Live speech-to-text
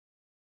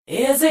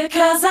Is it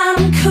 'cause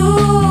I'm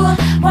cool?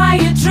 Why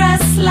you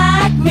dress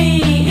like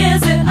me?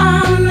 Is it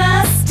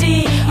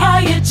honesty?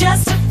 Are you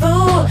just a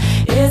fool?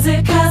 Is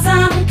it 'cause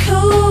I'm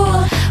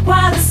cool?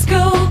 Why the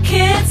school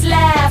kids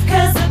laugh?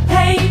 'Cause the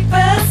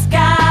paper's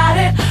got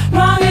it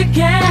wrong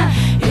again.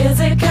 Is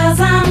it 'cause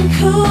I'm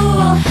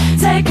cool?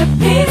 Take a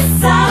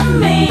piece of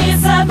me,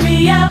 serve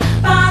me up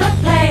on a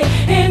plate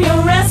in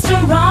your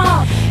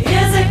restaurant.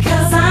 Is it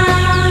 'cause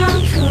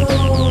I'm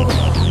cool?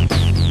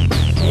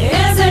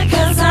 Is it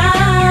 'cause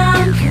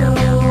I'm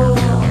cool?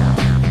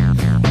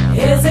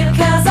 Is it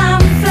 'cause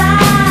I'm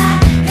fly?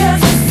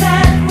 'Cause I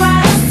said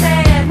what I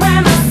said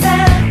when I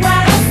said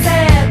what I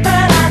said,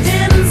 but I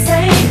didn't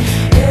say.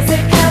 Is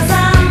it 'cause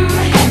I'm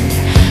hip?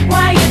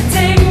 Why you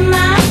dig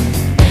my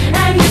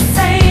and you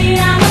say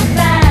I'm a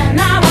fan?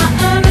 Now I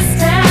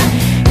understand.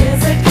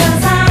 Is it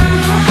 'cause I'm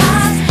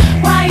hot?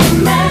 Why you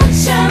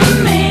mention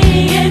me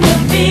in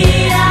your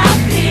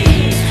VIP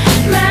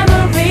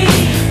memory?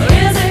 Or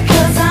is it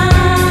 'cause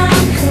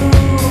I'm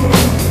cool?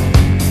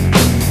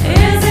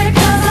 Is it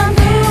 'cause I'm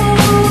cool?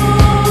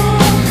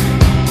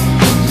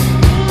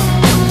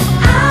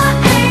 I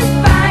ain't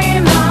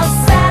buying or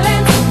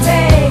selling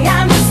today.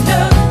 I'm just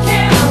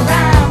looking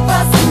around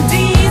for some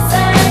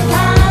decent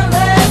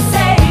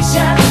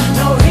conversation.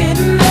 No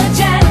hidden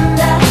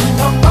agenda,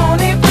 no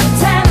phony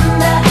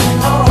pretender,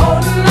 no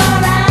holding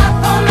around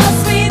for no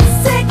sweet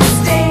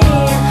 16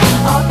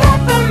 or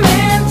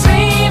peppermint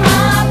dream.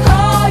 I'll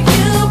call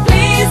you,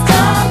 please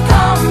don't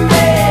call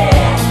me.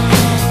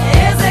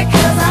 Is it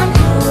 'cause I'm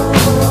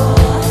cool?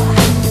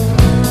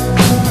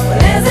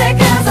 Is it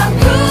 'cause I'm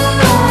cool?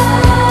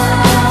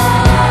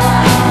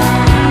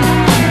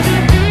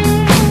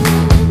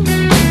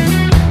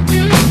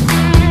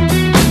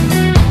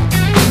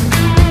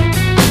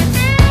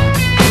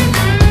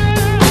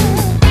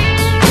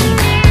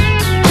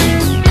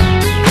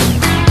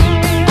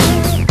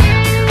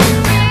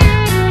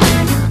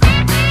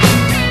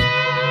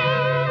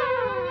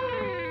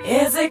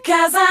 Is it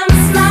 'cause I'm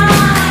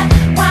smart?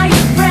 Why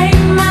you break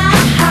my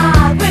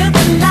heart with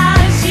the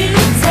lies you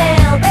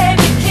tell?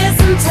 Baby, kiss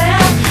and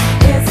tell.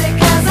 Is it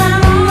 'cause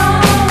I'm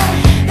wrong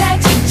that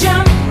you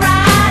jump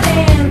right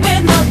in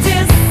with no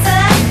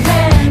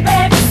discipline?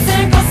 Baby,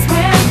 sink or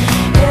swim.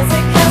 Is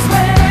it 'cause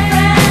we're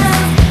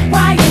friends?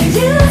 Why you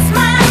use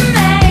my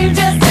name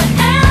just to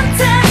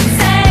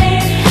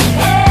entertain?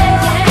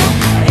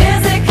 Yeah.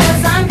 Is it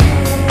 'cause I'm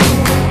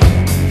cool?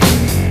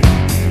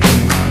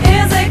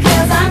 Is it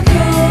 'cause I'm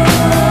cool?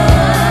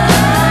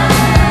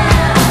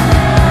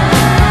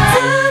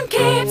 Time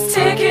keeps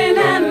ticking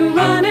and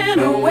running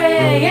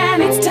away,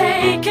 and it's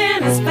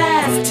taking us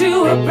fast to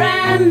a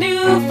brand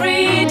new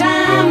free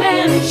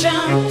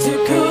dimension. Too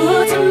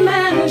cool to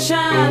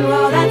mention,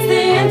 well that's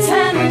the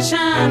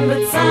intention,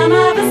 but some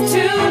of